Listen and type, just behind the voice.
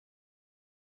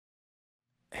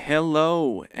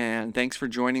Hello, and thanks for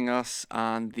joining us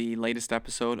on the latest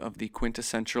episode of the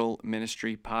Quintessential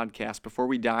Ministry Podcast. Before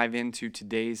we dive into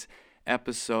today's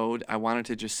episode, I wanted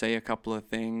to just say a couple of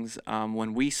things.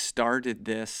 When we started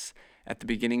this at the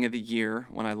beginning of the year,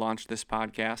 when I launched this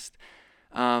podcast,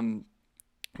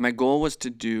 my goal was to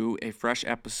do a fresh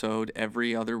episode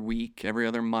every other week, every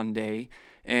other Monday.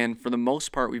 And for the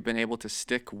most part, we've been able to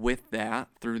stick with that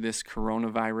through this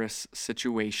coronavirus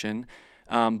situation.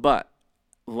 But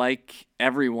like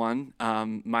everyone,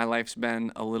 my life's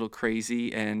been a little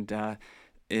crazy, and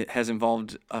it has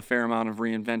involved a fair amount of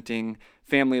reinventing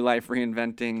family life,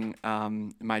 reinventing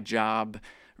my job.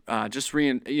 We're all just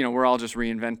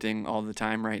reinventing all the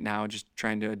time right now, just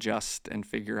trying to adjust and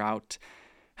figure out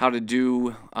how to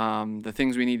do the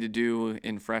things we need to do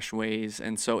in fresh ways.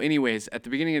 And so, anyways, at the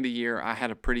beginning of the year, I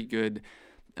had a pretty good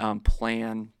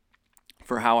plan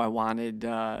for how I wanted,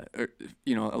 a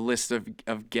list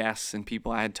of guests and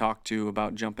people I had talked to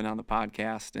about jumping on the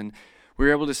podcast. And we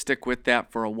were able to stick with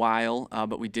that for a while,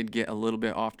 but we did get a little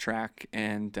bit off track.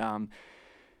 And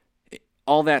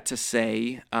all that to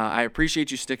say, I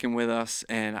appreciate you sticking with us,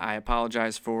 and I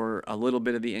apologize for a little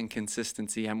bit of the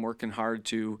inconsistency. I'm working hard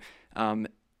to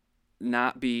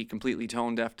not be completely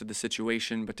tone deaf to the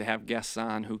situation, but to have guests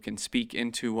on who can speak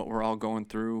into what we're all going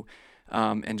through,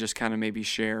 and just kind of maybe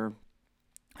share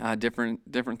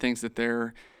different things that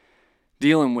they're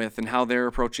dealing with and how they're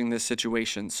approaching this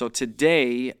situation. So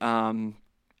today,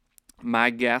 my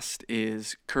guest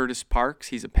is Kurtis Parks.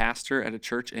 He's a pastor at a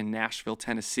church in Nashville,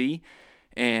 Tennessee,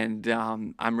 and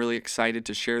I'm really excited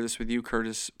to share this with you.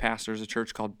 Kurtis pastors a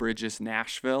church called Bridges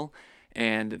Nashville,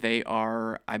 and they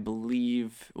are, I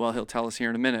believe, well, he'll tell us here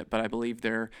in a minute, but I believe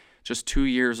they're just 2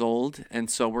 years old. And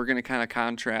so we're going to kind of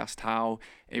contrast how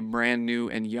a brand new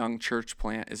and young church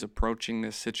plant is approaching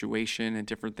this situation and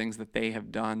different things that they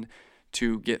have done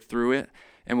to get through it.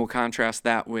 And we'll contrast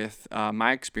that with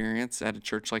my experience at a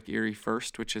church like Erie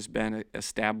First, which has been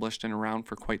established and around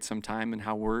for quite some time, and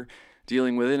how we're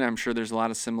dealing with it. And I'm sure there's a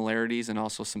lot of similarities and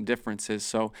also some differences.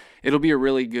 So it'll be a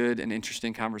really good and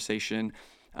interesting conversation.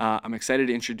 I'm excited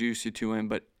to introduce you to him.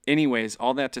 But anyways,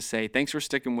 all that to say, thanks for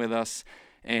sticking with us.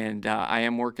 And I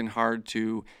am working hard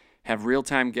to have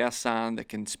real-time guests on that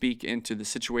can speak into the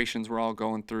situations we're all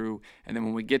going through. And then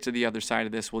when we get to the other side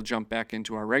of this, we'll jump back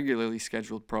into our regularly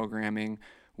scheduled programming,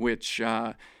 which,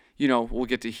 we'll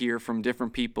get to hear from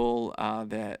different people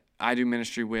that I do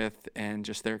ministry with, and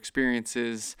just their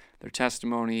experiences, their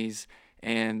testimonies,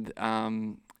 and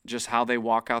just how they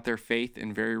walk out their faith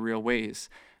in very real ways.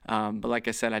 But like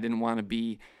I said, I didn't want to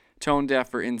be tone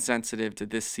deaf or insensitive to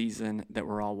this season that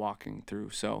we're all walking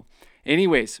through. So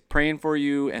anyways, praying for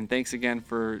you, and thanks again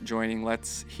for joining.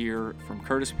 Let's hear from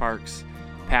Kurtis Parks,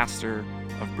 pastor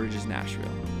of Bridges Nashville.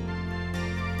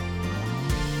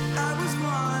 I was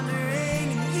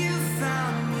wandering and you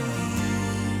found me.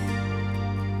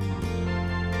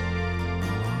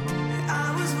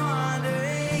 I was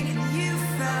wandering and you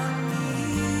found me.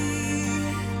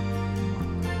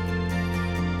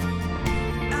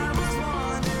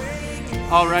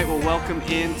 All right, well, welcome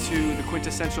into the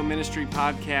Quintessential Ministry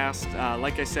Podcast.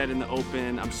 Like I said in the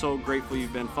open, I'm so grateful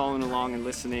you've been following along and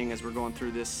listening as we're going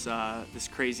through this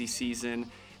crazy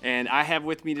season. And I have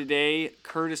with me today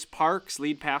Kurtis Parks,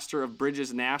 lead pastor of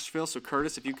Bridges Nashville. So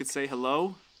Kurtis, if you could say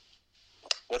hello.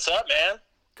 What's up, man?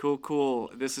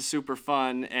 Cool. This is super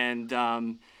fun. And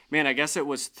man, I guess it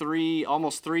was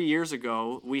almost 3 years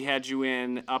ago, we had you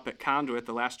in up at Conduit,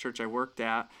 the last church I worked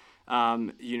at.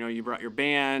 You brought your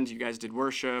band, you guys did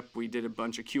worship, we did a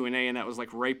bunch of Q&A, and that was like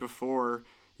right before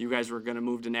you guys were going to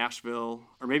move to Nashville.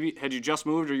 Or maybe had you just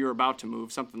moved or you were about to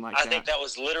move, something like that. I think that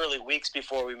was literally weeks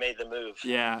before we made the move.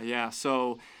 Yeah.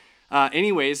 So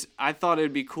anyways, I thought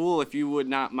it'd be cool if you would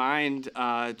not mind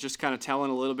just kind of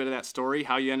telling a little bit of that story,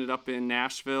 how you ended up in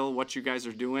Nashville, what you guys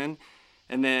are doing.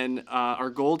 And then our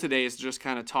goal today is to just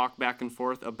kind of talk back and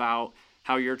forth about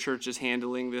how your church is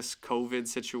handling this COVID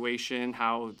situation,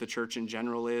 how the church in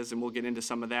general is, and we'll get into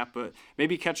some of that. But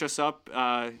maybe catch us up,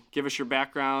 give us your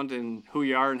background and who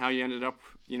you are and how you ended up,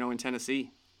 in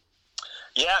Tennessee.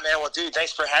 Yeah, man. Well, dude,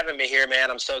 thanks for having me here, man.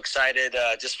 I'm so excited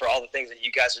just for all the things that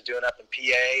you guys are doing up in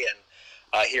PA,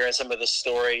 and hearing some of the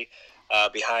story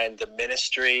behind the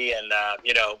ministry. And,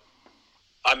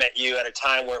 I met you at a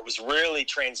time where it was really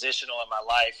transitional in my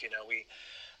life. We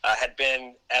had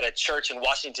been at a church in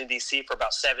Washington, D.C. for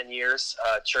about 7 years,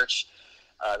 a church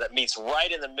that meets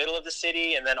right in the middle of the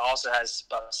city, and then also has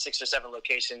about 6 or 7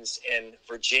 locations in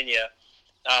Virginia.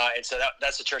 And so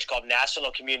that's a church called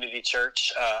National Community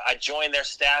Church. I joined their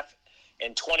staff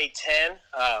in 2010.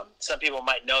 Some people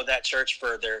might know that church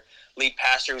for their lead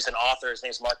pastor, who's an author. His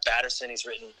name's Mark Batterson. He's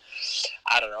written,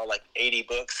 I don't know, like 80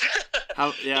 books.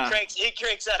 Yeah. He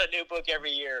cranks out a new book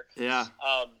every year. Yeah.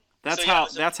 That's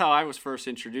that's how I was first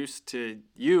introduced to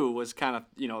you, was kind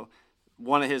of,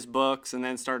 one of his books, and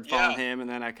then started following him, and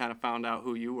then I kind of found out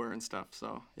who you were and stuff.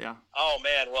 So, yeah. Oh,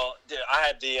 man. Well, dude, I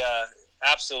had the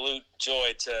absolute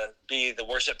joy to be the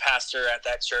worship pastor at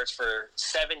that church for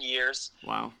 7 years.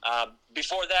 Wow.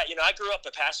 Before that, I grew up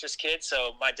a pastor's kid,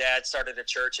 so my dad started a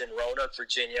church in Roanoke,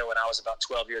 Virginia when I was about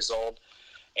 12 years old.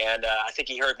 And I think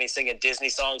he heard me singing Disney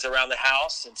songs around the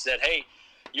house and said, "Hey,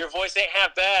 your voice ain't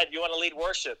half bad. You want to lead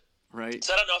worship?" Right.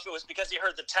 So I don't know if it was because he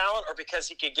heard the talent or because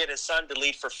he could get his son to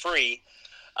lead for free.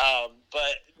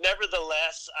 But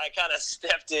nevertheless, I kind of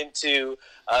stepped into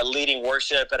leading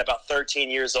worship at about 13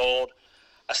 years old.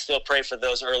 I still pray for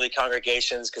those early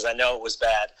congregations because I know it was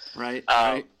bad. Right.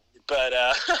 But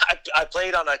I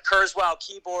played on a Kurzweil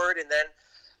keyboard, and then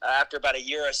after about a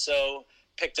year or so,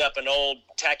 picked up an old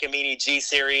Takamine G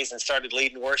series and started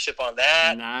leading worship on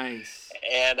that. Nice.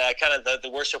 And kind of the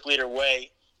worship leader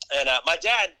way. And my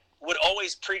dad would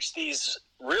always preach these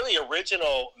really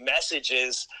original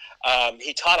messages.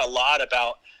 He taught a lot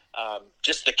about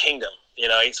just the kingdom,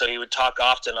 so he would talk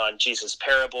often on Jesus'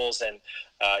 parables and,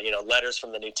 letters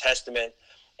from the New Testament.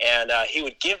 And he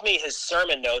would give me his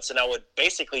sermon notes, and I would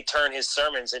basically turn his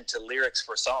sermons into lyrics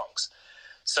for songs.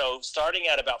 So starting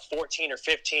at about 14 or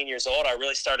 15 years old, I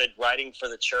really started writing for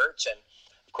the church. And,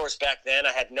 of course, back then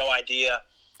I had no idea,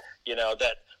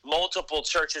 that multiple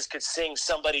churches could sing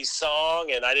somebody's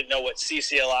song, and I didn't know what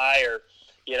CCLI or,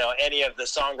 any of the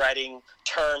songwriting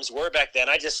terms were back then.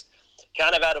 I just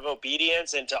kind of out of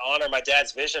obedience and to honor my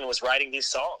dad's vision was writing these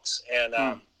songs. And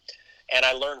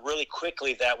I learned really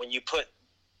quickly that when you put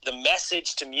the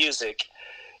message to music,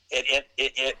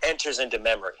 it enters into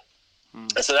memory.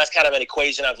 And so that's kind of an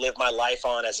equation I've lived my life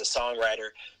on as a songwriter.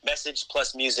 Message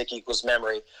plus music equals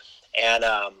memory. And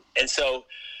so,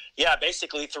 yeah,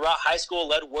 basically throughout high school,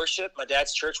 led worship. My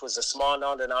dad's church was a small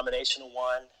non-denominational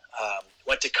one.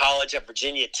 Went to college at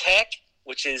Virginia Tech,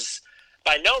 which is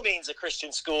by no means a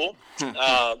Christian school.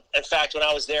 In fact, when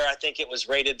I was there, I think it was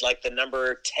rated like the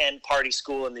number 10 party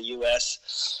school in the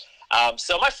U.S.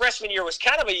 So my freshman year was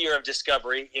kind of a year of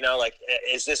discovery,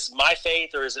 is this my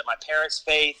faith or is it my parents'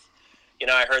 faith?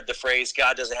 I heard the phrase,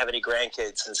 God doesn't have any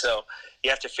grandkids. And so you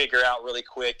have to figure out really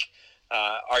quick,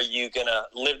 are you going to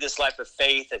live this life of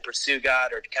faith and pursue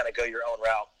God, or to kind of go your own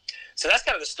route? So that's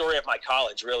kind of the story of my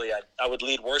college, really. I would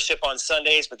lead worship on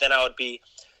Sundays, but then I would be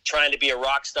trying to be a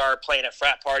rock star, playing at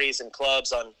frat parties and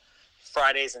clubs on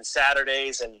Fridays and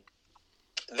Saturdays. And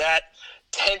that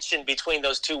tension between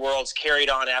those two worlds carried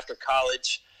on after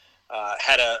college.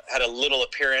 Had a little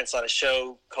appearance on a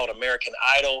show called American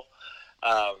Idol.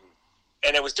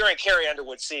 And it was during Carrie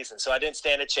Underwood's season, so I didn't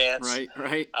stand a chance.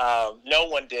 Right. No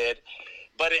one did.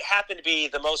 But it happened to be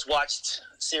the most watched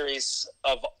series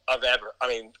of ever.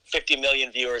 50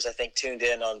 million viewers, I think, tuned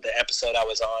in on the episode I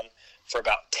was on. For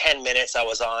about 10 minutes I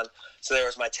was on. So there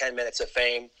was my 10 minutes of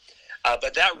fame.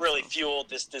 But that really fueled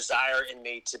this desire in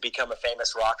me to become a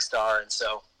famous rock star. And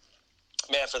so,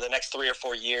 man, for the next 3 or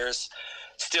 4 years,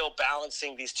 still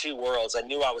balancing these two worlds. I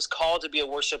knew I was called to be a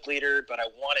worship leader, but I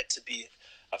wanted to be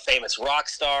a famous rock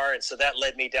star. And so that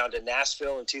led me down to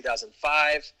Nashville in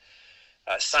 2005.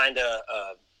 Signed a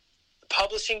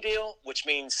publishing deal, which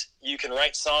means you can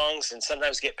write songs and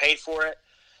sometimes get paid for it.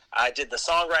 I did the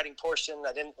songwriting portion.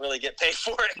 I didn't really get paid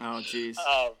for it. Oh, geez.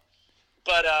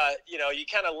 But you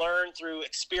kind of learn through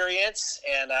experience,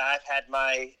 and I've had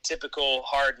my typical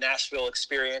hard Nashville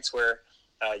experience where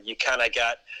you kind of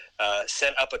got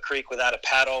sent up a creek without a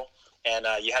paddle, and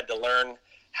you had to learn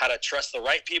how to trust the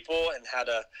right people and how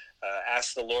to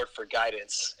ask the Lord for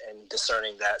guidance and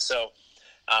discerning that. So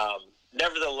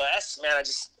nevertheless, man,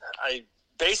 I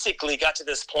basically got to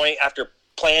this point after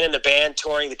playing in the band,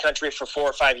 touring the country for 4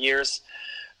 or 5 years,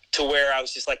 to where I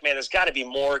was just like, man, there's got to be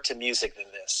more to music than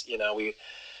this.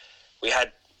 We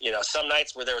had, some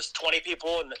nights where there was 20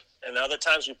 people, and other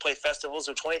times we play festivals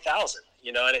with 20,000,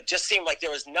 and it just seemed like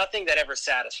there was nothing that ever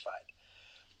satisfied.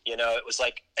 It was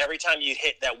like every time you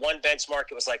hit that one benchmark,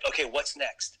 it was like, okay, what's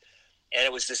next? And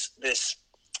it was this,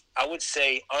 I would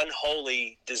say,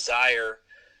 unholy desire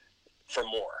for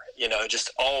more,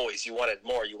 just always you wanted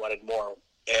more.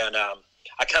 And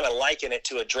I kind of liken it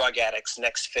to a drug addict's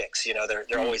next fix.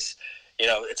 They're always,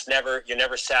 you're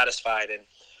never satisfied.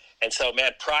 And so,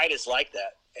 man, pride is like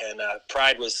that. And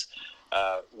pride was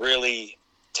really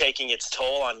taking its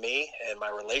toll on me and my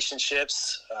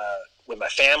relationships with my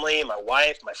family, my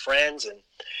wife, my friends. And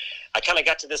I kind of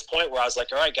got to this point where I was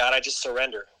like, all right, God, I just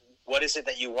surrender. What is it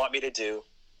that you want me to do?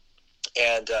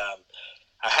 And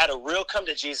I had a real come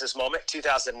to Jesus moment,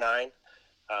 2009,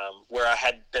 where I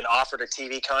had been offered a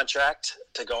TV contract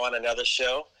to go on another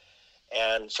show.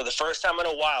 And for the first time in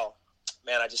a while,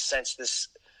 man, I just sensed this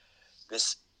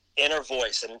inner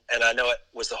voice, and I know it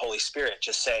was the Holy Spirit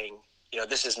just saying,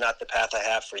 this is not the path I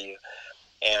have for you.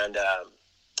 And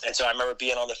so I remember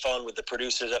being on the phone with the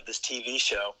producers of this TV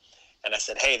show, and I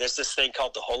said, hey, there's this thing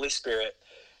called the Holy Spirit,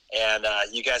 and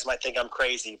you guys might think I'm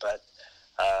crazy, but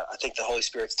I think the Holy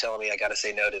Spirit's telling me I got to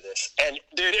say no to this. And,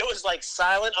 dude, it was like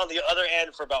silent on the other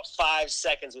end for about 5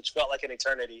 seconds, which felt like an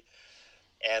eternity.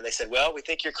 And they said, well, we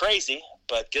think you're crazy,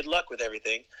 but good luck with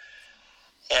everything.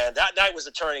 And that night was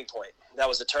a turning point. That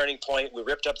was a turning point. We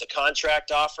ripped up the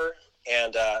contract offer,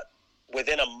 and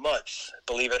within a month,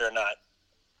 believe it or not,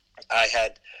 I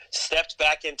had stepped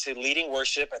back into leading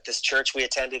worship at this church we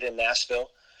attended in Nashville,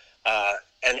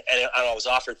 and I was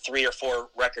offered 3 or 4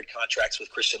 record contracts with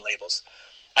Christian labels.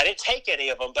 I didn't take any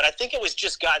of them, but I think it was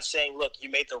just God saying, look, you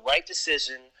made the right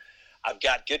decision. I've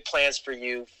got good plans for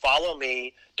you. Follow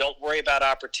me. Don't worry about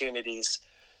opportunities.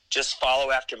 Just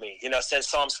follow after me. It says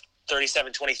Psalms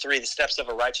 37:23, the steps of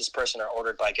a righteous person are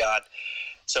ordered by God.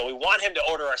 So we want him to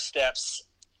order our steps.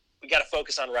 We got to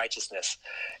focus on righteousness.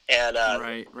 And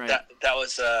Right. that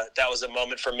was a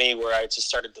moment for me where I just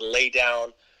started to lay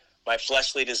down my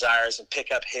fleshly desires and pick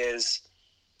up his.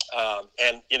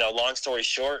 And long story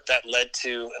short, that led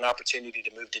to an opportunity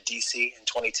to move to DC in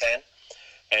 2010.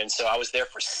 And so I was there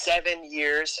for 7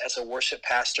 years as a worship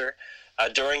pastor.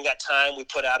 During that time, we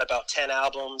put out about 10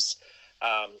 albums,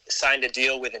 signed a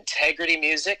deal with Integrity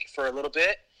Music for a little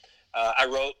bit. I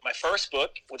wrote my first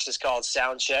book, which is called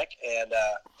Soundcheck, and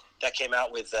that came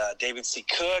out with David C.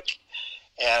 Cook.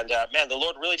 And, man, the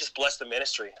Lord really just blessed the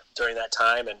ministry during that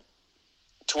time. And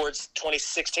towards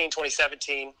 2016,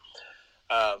 2017,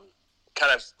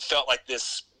 kind of felt like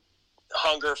this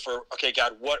hunger for, okay,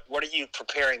 God, what are you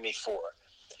preparing me for?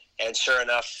 And sure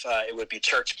enough, it would be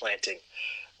church planting,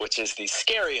 which is the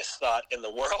scariest thought in the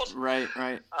world. Right.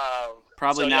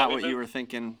 Probably not what you were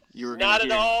thinking you were going to hear.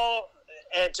 Not at all.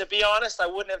 And to be honest, I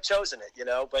wouldn't have chosen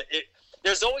it, but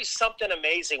there's always something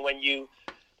amazing when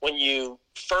you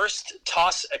first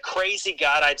toss a crazy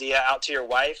God idea out to your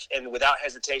wife, and without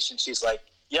hesitation, she's like,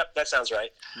 yep, that sounds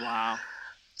right. Wow.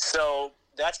 So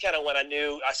that's kind of when I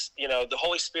knew, the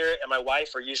Holy Spirit and my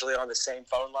wife are usually on the same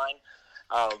phone line.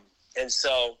 And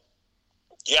so,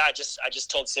 yeah, I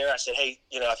just told Sarah, I said, hey,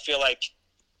 I feel like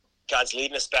God's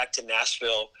leading us back to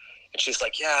Nashville. And she's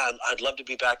like, yeah, I'd love to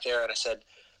be back there. And I said,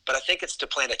 but I think it's to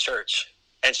plant a church.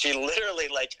 And she literally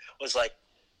was like,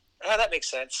 that makes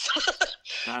sense.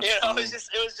 It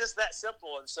was just that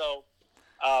simple. And so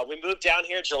we moved down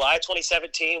here July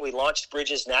 2017. We launched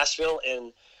Bridges Nashville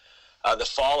in the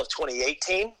fall of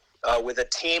 2018 with a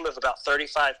team of about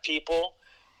 35 people.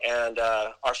 And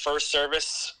our first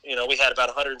service, we had about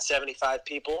 175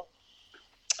 people.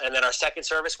 And then our second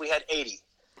service, we had 80.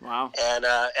 Wow. And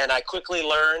I quickly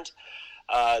learned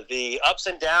the ups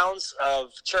and downs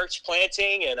of church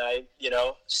planting, and I,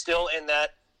 still in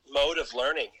that mode of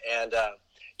learning. And,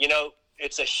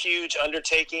 it's a huge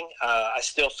undertaking. I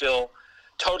still feel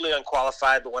totally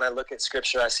unqualified, but when I look at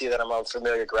Scripture, I see that I'm on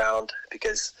familiar ground,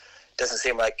 because it doesn't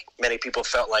seem like many people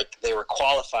felt like they were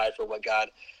qualified for what God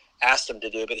asked them to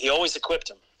do, but he always equipped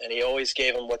them, and he always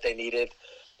gave them what they needed.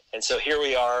 And so here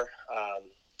we are,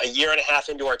 a year and a half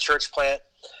into our church plant.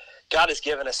 God has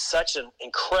given us such an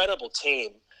incredible team.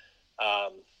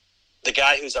 The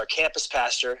guy who's our campus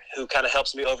pastor, who kind of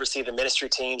helps me oversee the ministry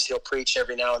teams, he'll preach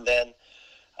every now and then.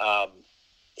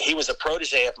 He was a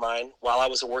protege of mine while I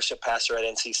was a worship pastor at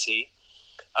NCC.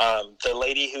 The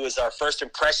lady who is our first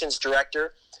impressions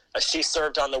director, she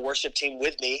served on the worship team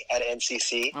with me at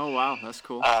NCC. Oh, wow. That's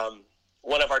cool.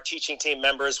 One of our teaching team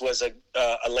members was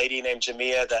a lady named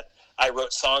Jamia that I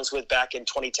wrote songs with back in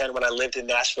 2010 when I lived in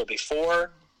Nashville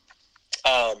before.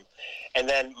 And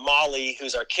then Molly,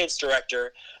 who's our kids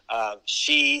director,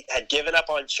 she had given up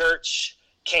on church,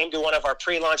 came to one of our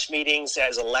pre-launch meetings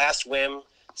as a last whim,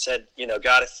 said,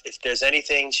 God, if there's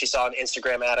anything, she saw an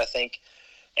Instagram ad, I think,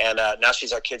 and now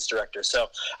she's our kids director. So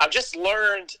I've just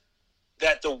learned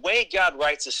that the way God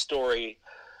writes a story,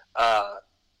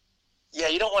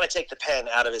 you don't want to take the pen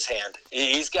out of his hand.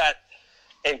 He's got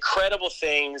incredible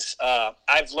things.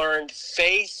 I've learned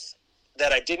faith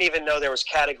that I didn't even know there was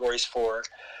categories for.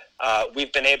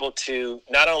 We've been able to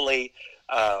not only,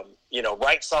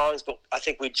 write songs, but I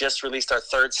think we just released our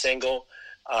third single,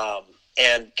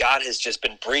 and God has just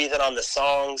been breathing on the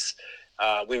songs.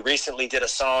 We recently did a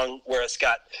song where it's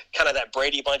got kind of that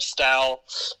Brady Bunch style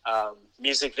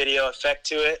music video effect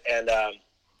to it, and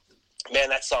man,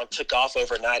 that song took off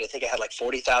overnight. I think it had like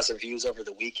 40,000 views over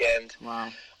the weekend. Wow.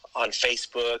 On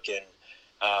Facebook. And,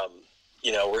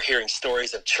 we're hearing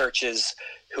stories of churches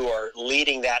who are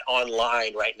leading that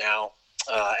online right now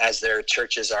as their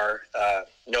churches are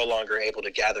no longer able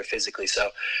to gather physically. So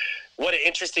what an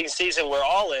interesting season we're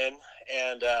all in.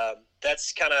 And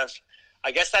that's kind of,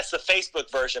 I guess that's the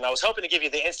Facebook version. I was hoping to give you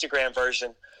the Instagram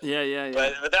version. Yeah.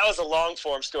 But that was a long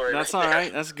form story. That's right all there.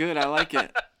 right. That's good. I like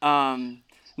it.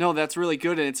 No, that's really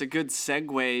good, and it's a good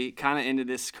segue kind of into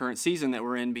this current season that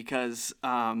we're in because,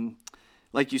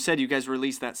 like you said, you guys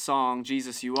released that song,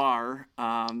 Jesus You Are.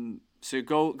 So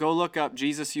go look up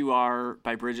Jesus You Are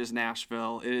by Bridges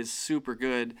Nashville. It is super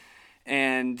good.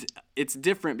 And it's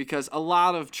different because a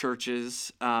lot of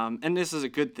churches, and this is a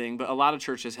good thing, but a lot of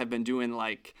churches have been doing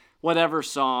like whatever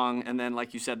song, and then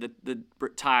like you said, the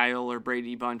Tile or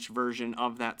Brady Bunch version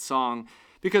of that song,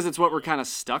 because it's what we're kind of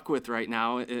stuck with right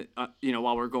now,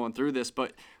 while we're going through this.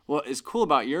 But what is cool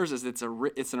about yours is it's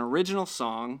an original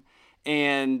song,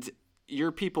 and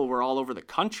your people were all over the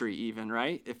country even,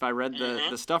 right? If I read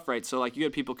the stuff right. So like you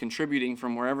had people contributing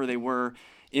from wherever they were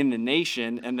in the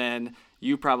nation, and then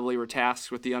you probably were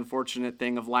tasked with the unfortunate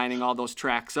thing of lining all those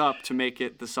tracks up to make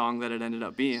it the song that it ended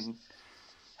up being.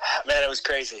 Man, it was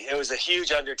crazy. It was a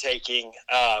huge undertaking.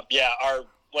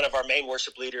 One of our main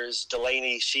worship leaders,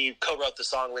 Delaney, she co-wrote the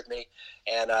song with me,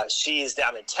 and she is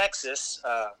down in Texas.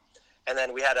 And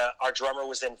then we had our drummer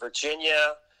was in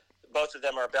Virginia. Both of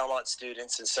them are Belmont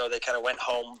students, and so they kind of went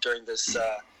home during this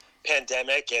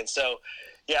pandemic. And so,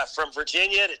 from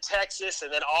Virginia to Texas,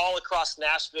 and then all across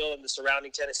Nashville and the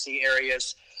surrounding Tennessee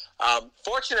areas.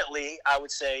 Fortunately, I would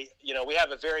say, we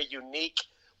have a very unique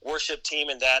worship team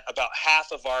in that about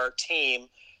half of our team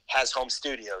has home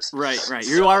studios. Right.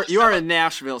 You are in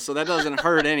Nashville, so that doesn't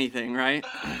hurt anything, right?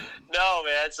 No,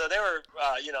 man. So they were,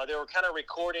 they were kind of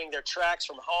recording their tracks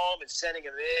from home and sending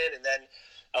them in, and then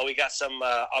we got some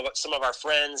of our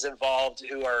friends involved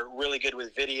who are really good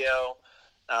with video.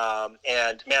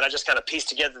 And man, I just kind of pieced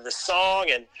together the song,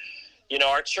 and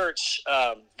our church,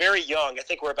 very young. I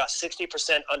think we're about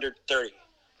 60% under 30.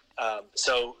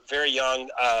 So very young.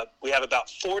 We have about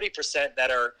 40%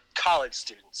 that are college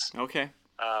students. Okay.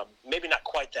 Maybe not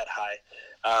quite that high.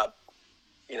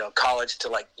 College to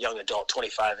like young adult,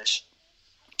 25-ish.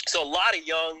 So a lot of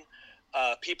young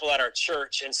people at our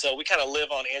church, and so we kind of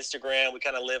live on Instagram. We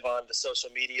kind of live on the social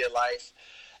media life,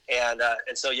 and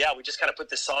so we just kind of put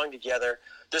this song together.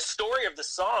 The story of the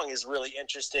song is really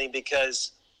interesting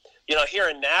because, here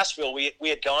in Nashville, we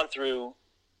had gone through.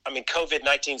 I mean,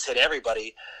 COVID-19's hit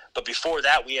everybody, but before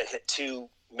that, we had hit two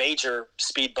major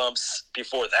speed bumps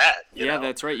before that. You know?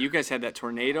 That's right. You guys had that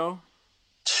tornado.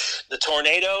 The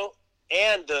tornado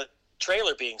and the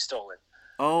trailer being stolen.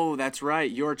 Oh, that's right.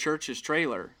 Your church's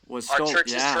trailer was stolen. Our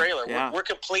church's trailer. Yeah. We're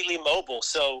completely mobile.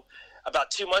 So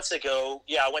about 2 months ago,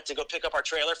 I went to go pick up our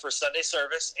trailer for Sunday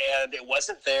service, and it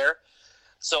wasn't there.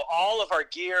 So all of our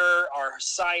gear, our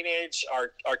signage,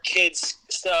 our kids'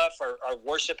 stuff, our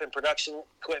worship and production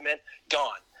equipment,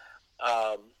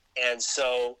 gone. And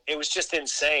so it was just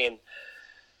insane.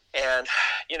 And,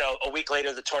 a week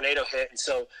later, the tornado hit. And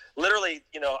so literally,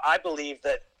 I believe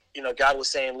that, God was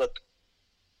saying, look,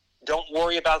 don't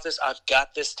worry about this. I've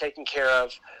got this taken care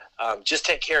of. Just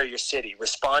take care of your city.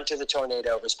 Respond to the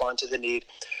tornado. Respond to the need.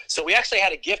 So we actually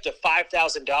had a gift of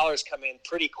 $5,000 come in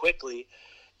pretty quickly.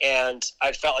 And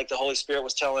I felt like the Holy Spirit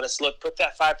was telling us, look, put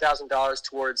that $5,000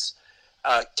 towards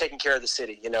taking care of the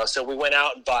city. So we went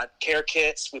out and bought care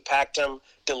kits. We packed them,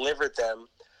 delivered them.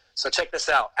 So check this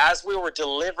out. As we were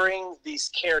delivering these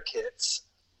care kits,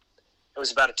 it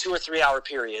was about a 2 or 3 hour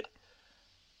period.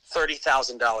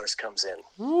 $30,000 comes in.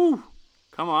 Woo!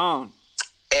 Come on.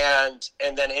 And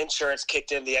then insurance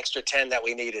kicked in the extra 10 that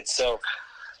we needed. So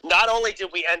not only did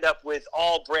we end up with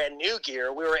all brand new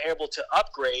gear, we were able to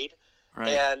upgrade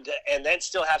and then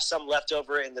still have some left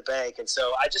over in the bank. And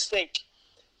so I just think,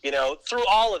 through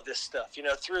all of this stuff,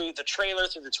 through the trailer,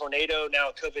 through the tornado,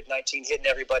 now COVID-19 hitting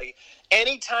everybody,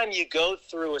 anytime you go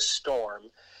through a storm,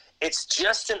 it's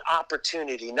just an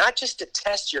opportunity, not just to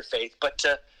test your faith, but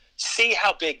to see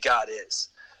how big God is.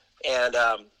 And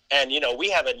we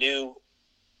have a new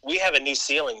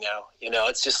ceiling now.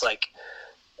 It's just like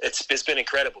it's been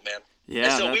incredible, man. Yeah.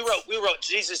 And so we wrote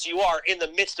Jesus You Are in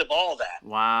the midst of all that.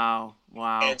 Wow.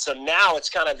 And so now it's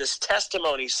kind of this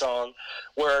testimony song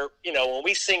where, when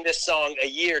we sing this song a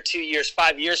year, 2 years,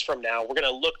 5 years from now, we're going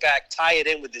to look back, tie it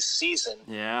in with this season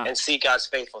and see God's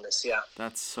faithfulness. Yeah.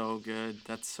 That's so good.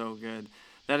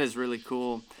 That is really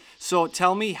cool. So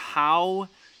tell me, how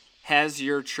has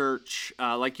your church,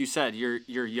 like you said,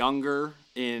 you're younger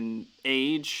in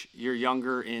age, you're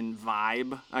younger in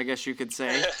vibe, I guess you could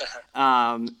say.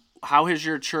 How has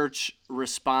your church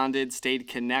responded, stayed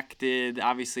connected?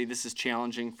 Obviously, this is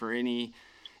challenging for any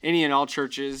and all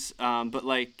churches, but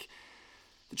like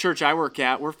the church I work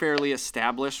at, we're fairly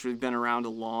established. We've been around a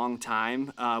long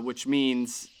time, which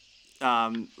means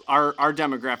our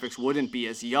demographics wouldn't be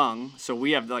as young. So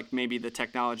we have like maybe the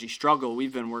technology struggle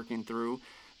we've been working through,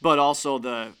 but also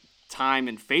the time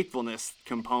and faithfulness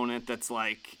component that's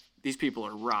like these people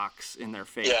are rocks in their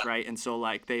faith, Yeah. right? And so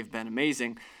like they've been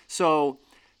amazing. So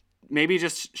maybe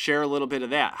just share a little bit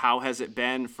of that. How has it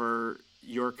been for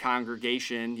your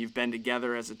congregation? You've been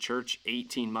together as a church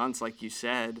 18 months, like you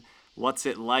said. What's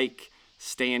it like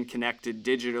staying connected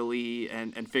digitally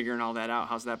and figuring all that out?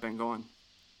 How's that been going?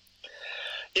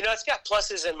 It's got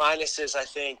pluses and minuses, I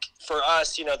think. For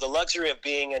us, the luxury of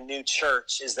being a new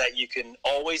church is that you can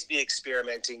always be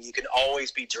experimenting. You can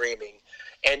always be dreaming.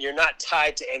 And you're not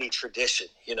tied to any tradition.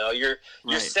 You're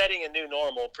Right. setting a new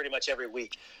normal pretty much every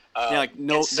week. Yeah,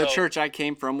 So, the church I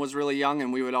came from was really young,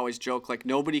 and we would always joke, like,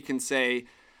 nobody can say,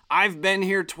 I've been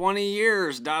here 20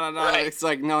 years, da da da. Right. It's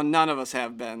like, no, none of us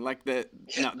have been. Like,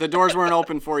 the doors weren't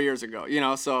open 4 years ago,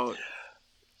 so,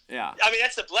 yeah. I mean,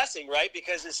 that's the blessing, right?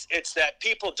 Because it's that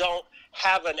people don't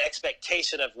have an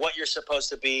expectation of what you're supposed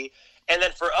to be. And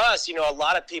then for us, a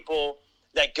lot of people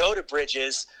that go to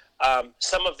Bridges,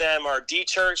 some of them are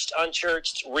de-churched,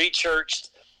 unchurched, re-churched.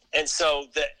 And so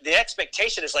the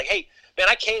expectation is like, hey, man,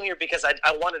 I came here because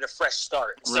I wanted a fresh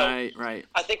start. So Right.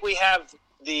 I think we have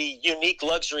the unique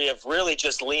luxury of really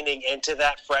just leaning into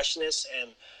that freshness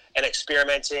and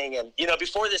experimenting. And,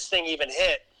 before this thing even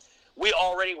hit, we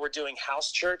already were doing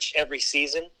house church every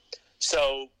season.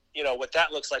 So, what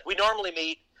that looks like. We normally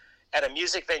meet at a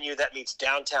music venue that meets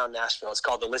downtown Nashville. It's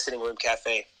called the Listening Room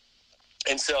Cafe.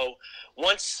 And so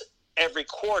once every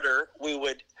quarter, we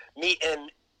would meet in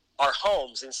our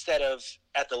homes instead of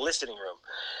at the listening room.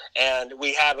 And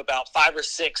we have about 5 or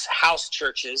 6 house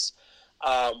churches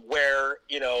where,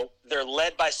 they're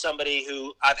led by somebody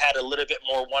who I've had a little bit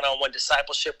more one-on-one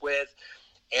discipleship with.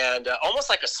 And almost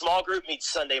like a small group meets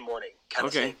Sunday morning kind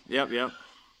of thing. Okay, yep.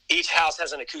 Each house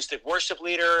has an acoustic worship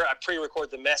leader. I pre-record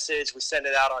the message. We send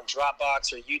it out on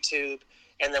Dropbox or YouTube,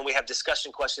 and then we have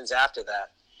discussion questions after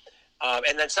that.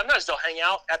 And then sometimes they'll hang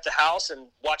out at the house and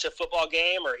watch a football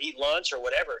game or eat lunch or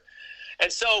whatever.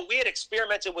 And so we had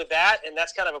experimented with that, and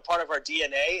that's kind of a part of our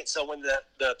DNA. And so when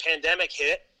the pandemic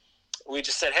hit, we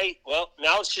just said, hey, well,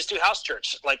 now let's just do house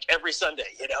church, like every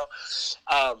Sunday,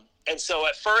 And so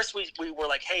at first we were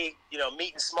like, hey,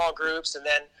 meet in small groups. And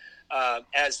then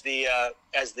as the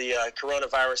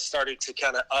coronavirus started to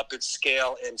kind of up its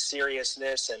scale in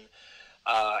seriousness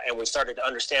and we started to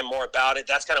understand more about it,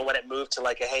 that's kind of when it moved to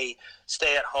like a, hey,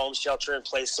 stay at home, shelter in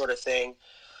place sort of thing.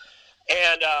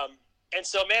 And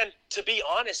so, man, to be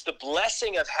honest, the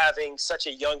blessing of having such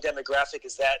a young demographic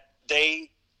is that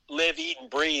they live, eat, and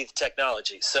breathe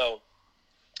technology. So,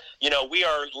 we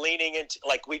are leaning into,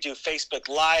 like, we do Facebook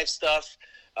Live stuff,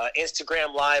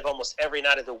 Instagram Live almost every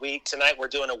night of the week. Tonight we're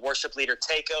doing a worship leader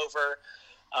takeover.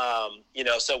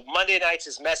 So Monday nights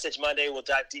is Message Monday. We'll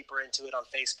dive deeper into it on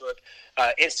Facebook.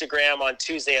 Instagram on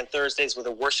Tuesday and Thursdays with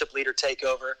a worship leader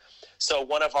takeover. So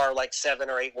one of our 7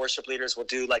 or 8 worship leaders will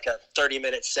do like a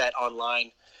 30-minute set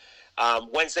online.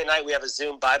 Wednesday night we have a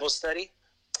Zoom Bible study.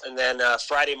 And then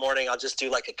Friday morning I'll just do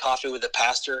like a coffee with the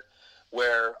pastor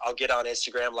where I'll get on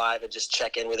Instagram Live and just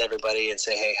check in with everybody and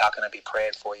say, hey, how can I be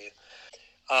praying for you?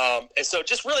 And so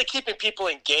just really keeping people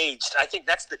engaged. I think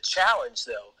that's the challenge,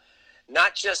 though.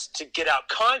 Not just to get out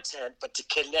content, but to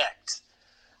connect.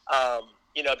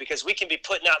 Because we can be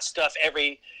putting out stuff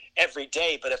every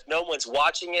day, but if no one's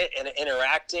watching it and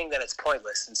interacting, then it's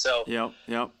pointless. And so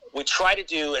Yep. we try to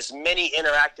do as many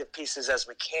interactive pieces as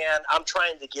we can. I'm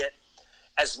trying to get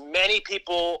as many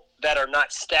people that are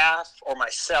not staff or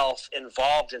myself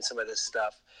involved in some of this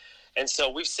stuff. And so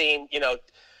we've seen,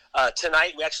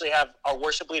 tonight we actually have our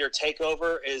worship leader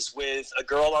takeover is with a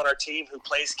girl on our team who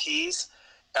plays keys.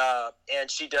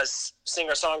 And she does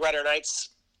singer-songwriter nights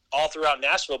all throughout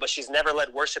Nashville, but she's never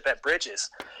led worship at Bridges.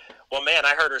 Well, man,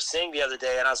 I heard her sing the other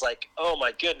day, and I was like, oh,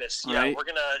 my goodness. Yeah, Right.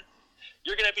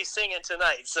 you're going to be singing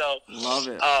tonight. So, Love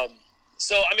it. I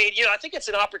think it's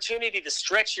an opportunity to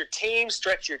stretch your team,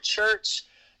 stretch your church.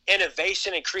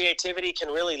 Innovation and creativity can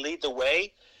really lead the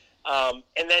way. And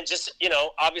then just,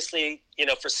 obviously,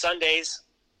 for Sundays,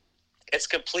 it's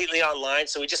completely online.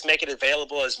 So we just make it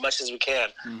available as much as we can.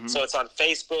 Mm-hmm. So it's on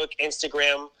Facebook,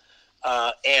 Instagram,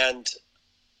 and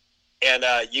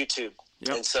YouTube.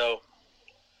 Yep. And so,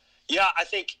 I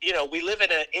think, we live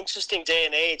in an interesting day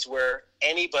and age where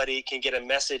anybody can get a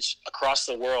message across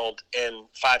the world in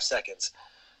 5 seconds.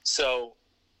 So,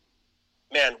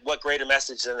 man, what greater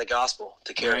message than the gospel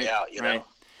to carry out, you know?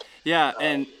 Yeah,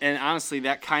 and honestly,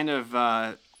 that kind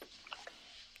of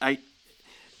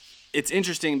it's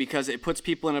interesting because it puts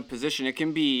people in a position. It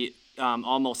can be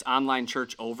almost online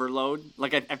church overload.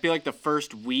 Like I feel like the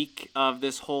first week of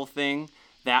this whole thing,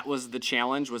 that was the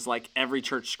challenge. Was like every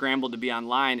church scrambled to be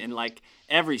online, and like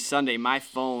every Sunday, my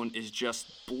phone is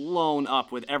just blown up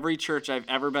with every church I've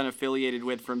ever been affiliated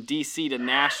with, from DC to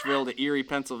Nashville to Erie,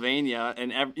 Pennsylvania,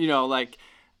 and like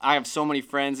I have so many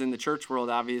friends in the church world,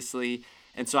 obviously,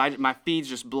 and so my feed's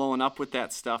just blowing up with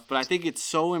that stuff. But I think it's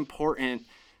so important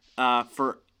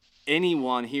for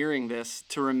anyone hearing this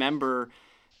to remember,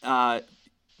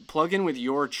 plug in with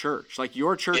your church. Like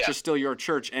your church is still your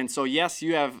church. And so, yes,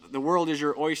 you have, the world is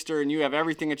your oyster and you have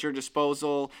everything at your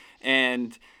disposal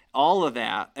and all of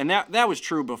that. And that was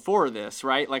true before this,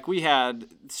 right? Like we had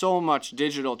so much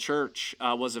digital church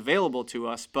was available to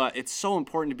us, but it's so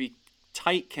important to be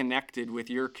tight connected with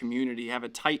your community, have a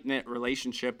tight knit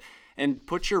relationship, and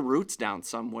put your roots down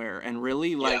somewhere and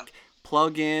really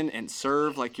plug in and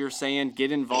serve, like you're saying,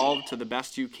 get involved to the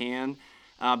best you can,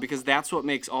 because that's what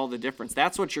makes all the difference.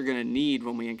 That's what you're going to need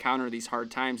when we encounter these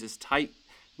hard times, is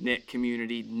tight-knit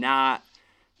community, not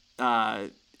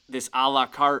this a la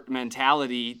carte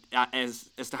mentality as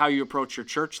to how you approach your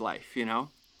church life, you know?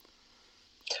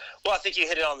 Well, I think you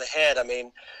hit it on the head. I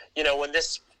mean, you know, when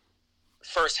this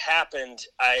first happened,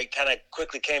 I kind of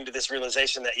quickly came to this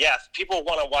realization that, if people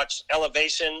want to watch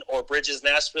Elevation or Bridges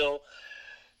Nashville,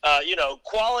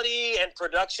 quality and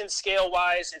production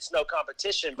scale-wise, it's no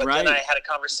competition. But then I had a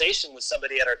conversation with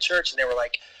somebody at our church, and they were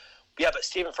like, but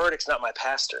Stephen Furtick's not my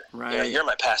pastor. Right. You're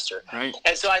my pastor. Right.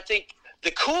 And so I think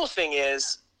the cool thing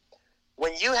is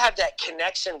when you have that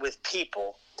connection with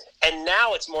people, and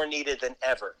now it's more needed than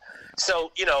ever.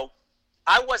 So,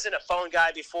 I wasn't a phone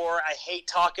guy before. I hate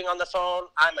talking on the phone.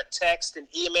 I'm a text and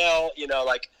email,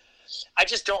 I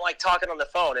just don't like talking on the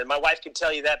phone, and my wife can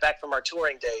tell you that back from our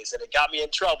touring days, and it got me in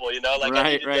trouble,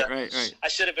 I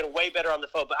should have been way better on the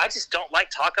phone, but I just don't like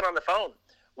talking on the phone.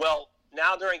 Well,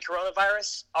 now during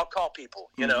coronavirus, I'll call people,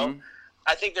 you know.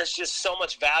 I think there's just so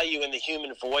much value in the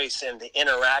human voice and the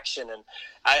interaction, and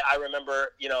I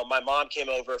remember, my mom came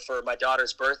over for my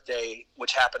daughter's birthday,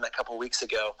 which happened a couple weeks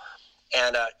ago,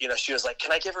 and, she was like,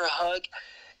 "Can I give her a hug?"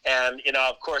 And,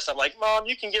 of course, I'm like, "Mom,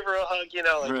 you can give her a hug,"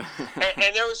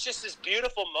 and there was just this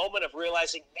beautiful moment of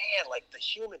realizing, man, like the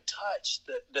human touch,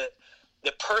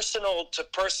 the personal to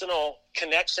personal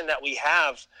connection that we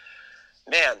have,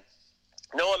 man,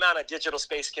 no amount of digital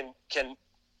space can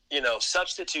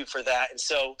substitute for that. And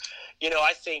so,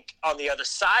 I think on the other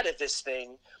side of this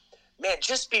thing, man,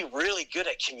 just be really good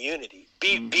at community,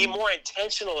 be more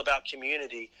intentional about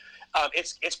community.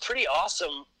 It's pretty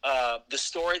awesome, the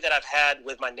story that I've had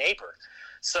with my neighbor.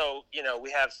 So,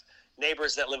 we have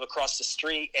neighbors that live across the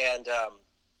street, and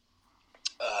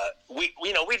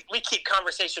we keep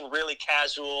conversation really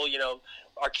casual.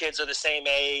 Our kids are the same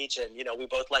age, and we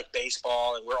both like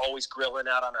baseball, and we're always grilling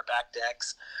out on our back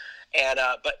decks. And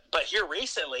but here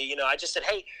recently, I just said,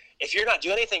 "Hey, if you're not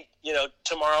doing anything,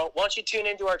 tomorrow, why don't you tune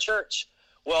into our church?"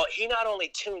 Well, he not only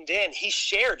tuned in, he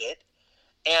shared it.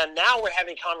 And now we're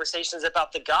having conversations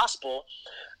about the gospel.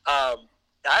 I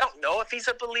don't know if he's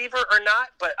a believer or not,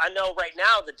 but I know right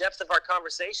now the depth of our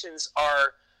conversations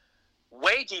are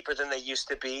way deeper than they used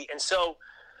to be. And so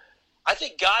I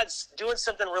think God's doing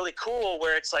something really cool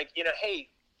where it's like, hey,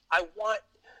 I want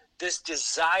this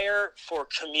desire for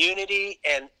community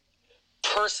and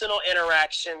personal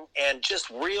interaction and just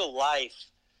real life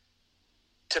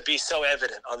to be so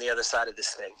evident on the other side of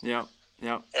this thing. Yeah.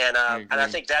 Yeah, and I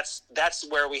think that's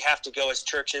where we have to go as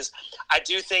churches. I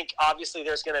do think obviously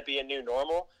there's going to be a new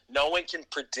normal. No one can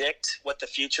predict what the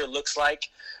future looks like,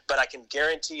 but I can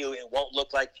guarantee you it won't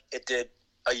look like it did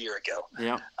a year ago.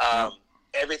 Yeah.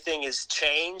 Everything is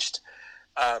changed.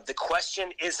 The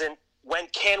question isn't when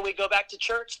can we go back to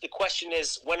church. The question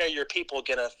is when are your people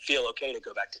going to feel okay to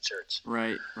go back to church?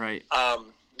 Right.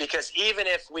 Because even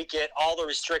if we get all the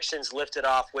restrictions lifted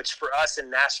off, which for us in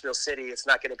Nashville City, it's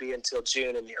not going to be until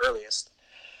June in the earliest,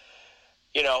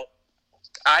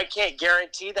 I can't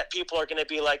guarantee that people are going to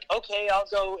be like, okay, I'll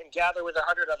go and gather with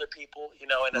 100 other people,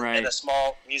 in a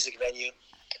small music venue.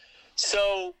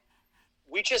 So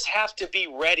we just have to be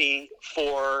ready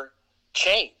for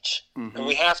change. And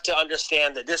we have to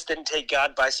understand that this didn't take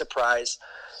God by surprise.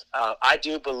 I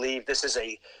do believe this is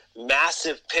a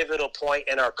massive pivotal point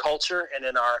in our culture and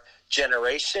in our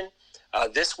generation.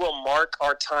 This will mark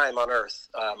our time on earth,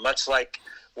 much like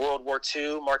World War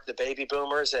II marked the baby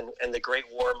boomers and the Great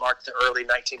War marked the early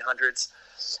 1900s.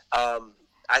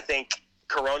 I think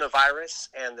coronavirus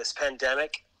and this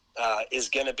pandemic is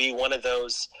going to be one of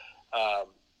those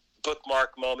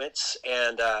bookmark moments,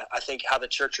 and I think how the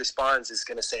church responds is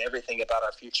going to say everything about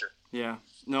our future. Yeah,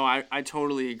 no, I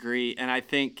totally agree, and I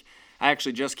think I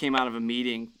actually just came out of a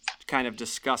meeting kind of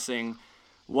discussing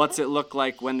what's it look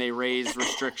like when they raise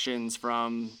restrictions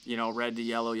from, red to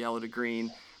yellow, yellow to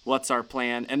green. What's our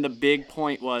plan? And the big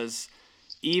point was,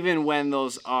 even when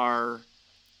those are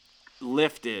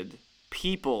lifted,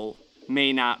 people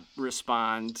may not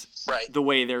respond Right. the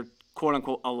way they're quote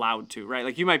unquote allowed to, right?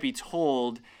 Like you might be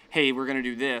told, hey, we're going to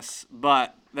do this,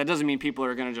 but that doesn't mean people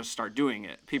are going to just start doing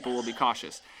it. People will be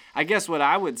cautious. I guess what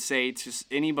I would say to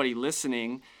anybody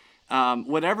listening,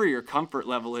 whatever your comfort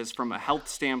level is from a health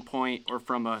standpoint or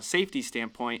from a safety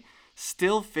standpoint,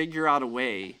 still figure out a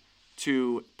way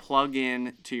to plug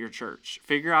in to your church.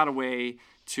 Figure out a way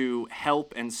to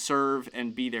help and serve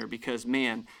and be there, because,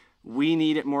 man, we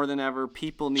need it more than ever.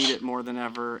 People need it more than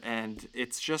ever. And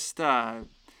it's just,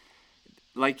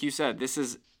 like you said, this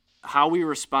is how we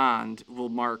respond will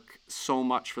mark so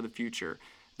much for the future.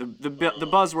 The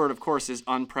buzzword, of course, is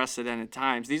unprecedented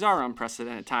times. These are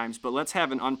unprecedented times, but let's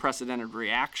have an unprecedented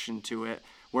reaction to it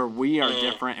where we are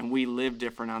different and we live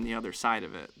different on the other side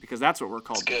of it, because that's what we're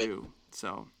called to do.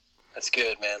 So that's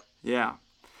good, man. Yeah.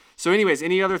 So anyways,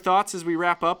 any other thoughts as we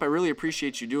wrap up? I really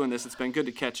appreciate you doing this. It's been good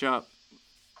to catch up.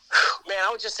 Man, I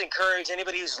would just encourage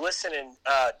anybody who's listening,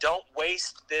 don't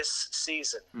waste this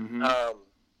season. Mm-hmm.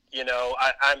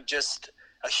 I'm just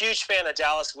a huge fan of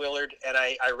Dallas Willard, and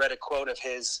I read a quote of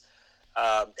his,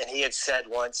 and he had said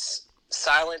once,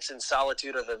 silence and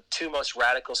solitude are the two most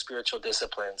radical spiritual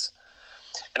disciplines.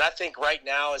 And I think right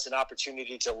now is an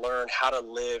opportunity to learn how to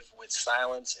live with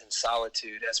silence and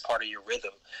solitude as part of your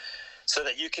rhythm, so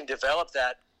that you can develop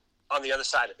that on the other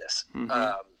side of this. Mm-hmm.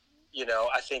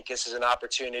 I think this is an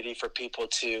opportunity for people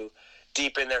to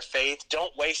deepen their faith.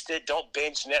 Don't waste it. Don't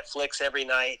binge Netflix every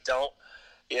night. Don't,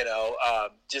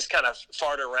 just kind of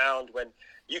fart around when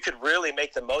you could really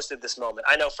make the most of this moment.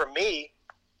 I know for me,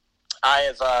 I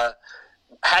have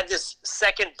had this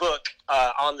second book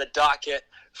on the docket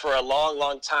for a long,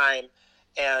 long time.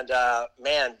 And,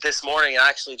 this morning I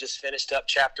actually just finished up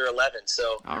chapter 11.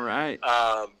 So, all right.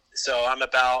 So I'm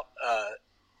about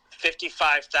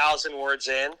 55,000 words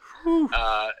in.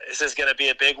 This is going to be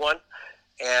a big one.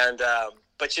 And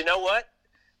but you know what?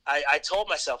 I told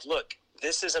myself, look,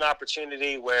 this is an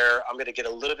opportunity where I'm going to get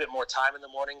a little bit more time in the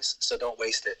mornings, so don't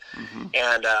waste it. Mm-hmm.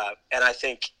 And I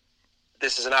think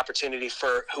this is an opportunity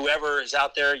for whoever is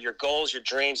out there, your goals, your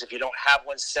dreams. If you don't have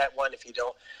one, set one. If you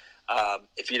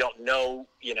don't know,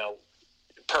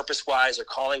 purpose-wise or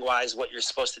calling-wise what you're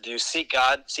supposed to do, seek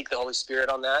God, seek the Holy Spirit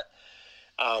on that.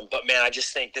 But, man, I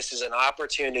just think this is an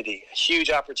opportunity, a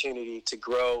huge opportunity to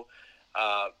grow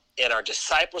in our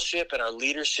discipleship and our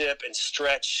leadership and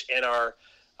stretch in our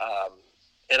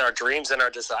dreams and our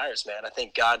desires, man. I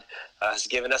think God has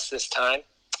given us this time.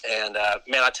 And,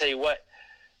 man, I'll tell you what,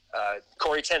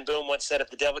 Corrie ten Boom once said, if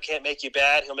the devil can't make you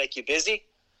bad, he'll make you busy.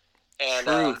 And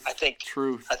I think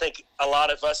a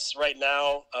lot of us right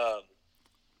now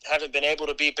haven't been able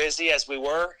to be busy as we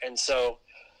were. And so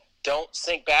don't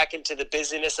sink back into the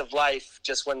busyness of life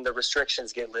just when the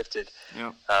restrictions get lifted.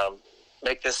 Yeah.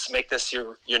 Make this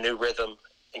your new rhythm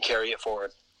and carry it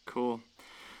forward. Cool.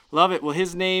 Love it. Well,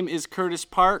 his name is Kurtis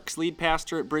Parks, lead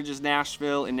pastor at Bridges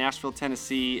Nashville in Nashville,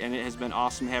 Tennessee, and it has been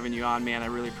awesome having you on, man. I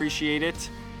really appreciate it.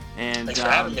 And thanks for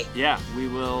having me. Yeah, we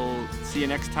will see you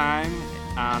next time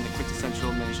on the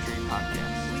Quintessential Ministry Podcast.